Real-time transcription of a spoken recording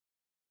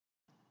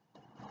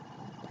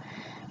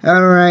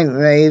Alright,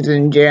 ladies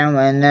and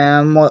gentlemen,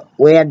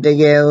 we have to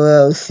get a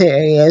little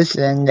serious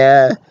and,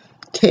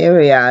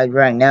 teary-eyed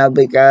right now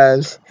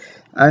because,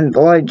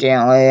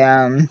 unfortunately,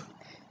 I've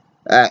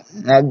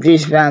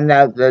just found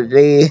out that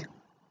the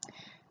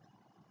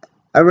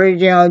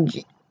original,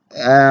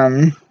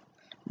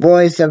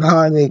 voice of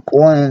Harley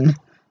Quinn,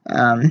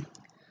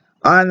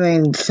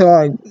 Arlene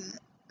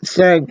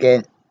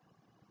Circuit,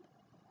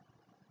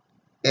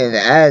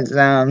 has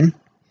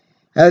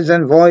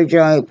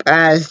unfortunately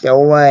passed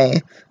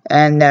away,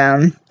 and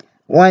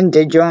went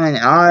to join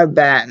our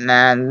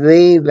Batman,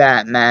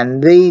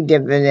 the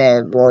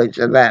definitive voice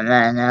of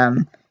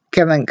Batman,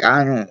 Kevin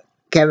Conroy,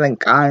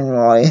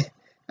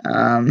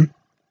 in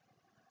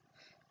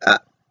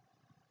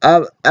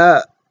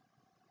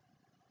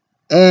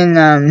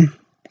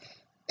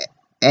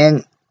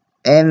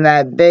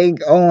that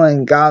big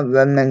Owen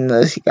Goblin in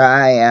the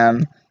sky.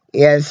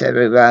 Yes,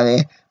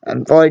 everybody.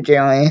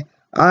 Unfortunately,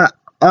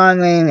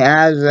 Arlene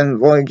has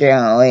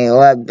unfortunately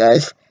left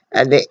us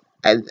at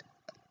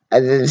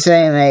the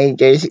same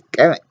age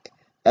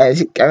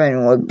as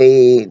Kevin would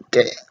be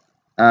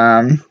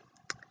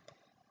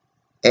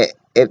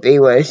if he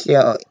were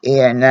still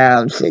here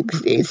now,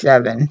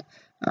 67.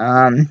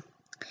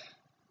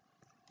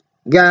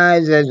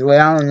 Guys, as we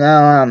all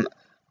know,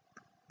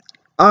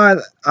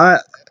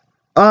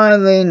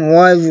 Arlene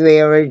was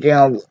the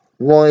original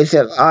voice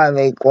of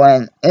Harley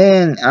Quinn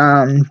in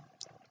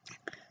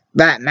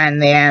Batman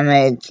the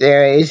Animated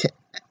Series,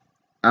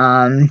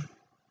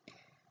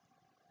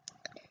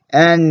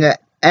 and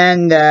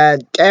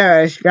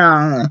Tara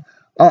Strong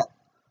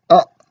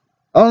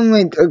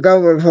only took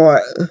over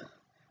for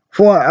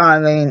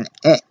Arlene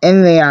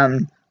in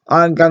the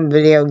Arkham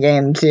video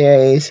game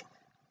series,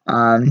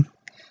 and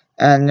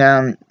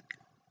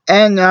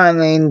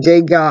Arlene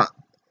did go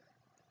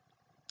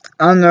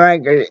on the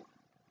record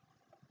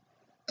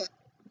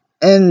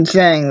in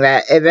saying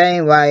that if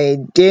anybody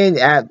did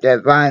have to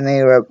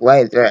finally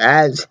replace her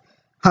as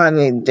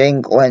Harley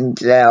Quinn,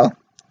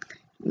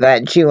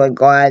 that she was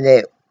glad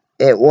it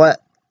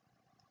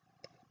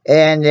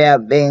ended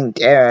up being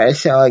Tara.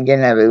 So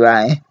again,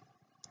 everybody,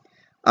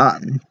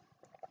 Arlene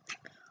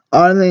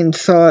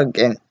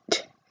Sorkin,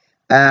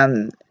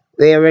 the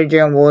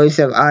original voice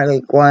of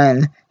Harley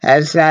Quinn,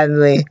 has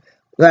sadly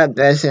left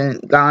us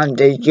and gone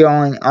to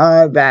join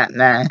our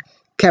Batman,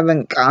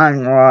 Kevin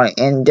Conroy,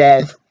 in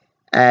death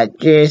at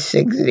just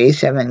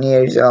 67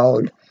 years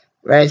old.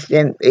 Rest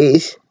in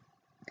peace,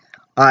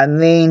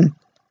 Arlene.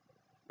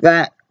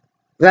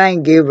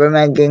 Thank you for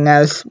making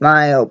us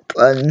smile,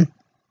 Puddin'.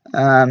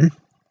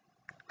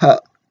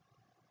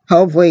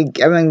 Hopefully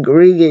Kevin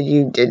greeted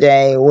you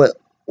today with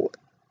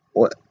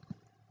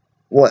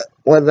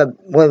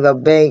a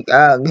big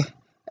hug.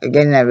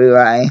 Again,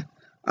 everybody,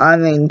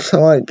 Arlene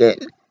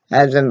Sorkin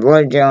has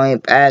unfortunately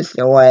passed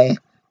away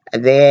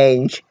at the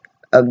age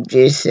of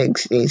just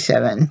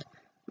 67.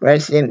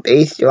 Rest in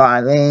peace to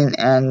Arlene,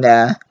 and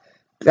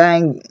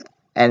thank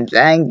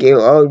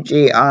you,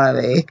 OG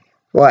Harley,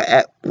 for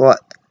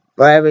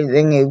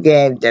everything you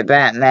gave to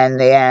Batman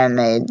the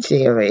Animated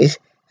Series.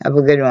 Have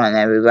a good one,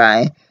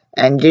 everybody.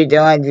 And just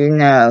to let you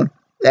know,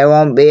 there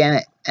won't be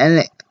any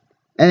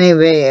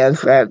videos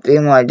for a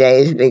few more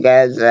days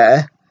because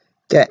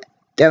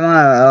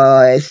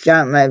tomorrow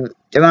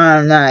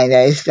night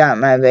I start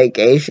my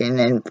vacation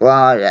in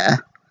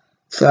Florida.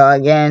 So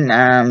again,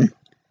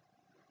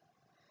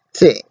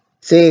 see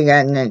you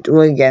guys next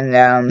weekend.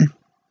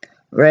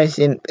 Rest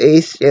in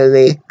peace to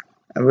the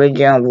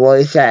original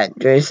voice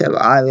actress of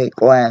Harley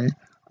Quinn,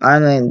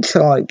 Arlene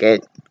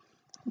Sorkin,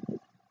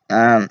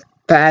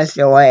 passed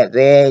away at the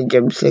age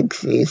of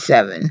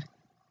 67.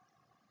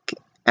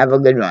 Have a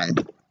good one.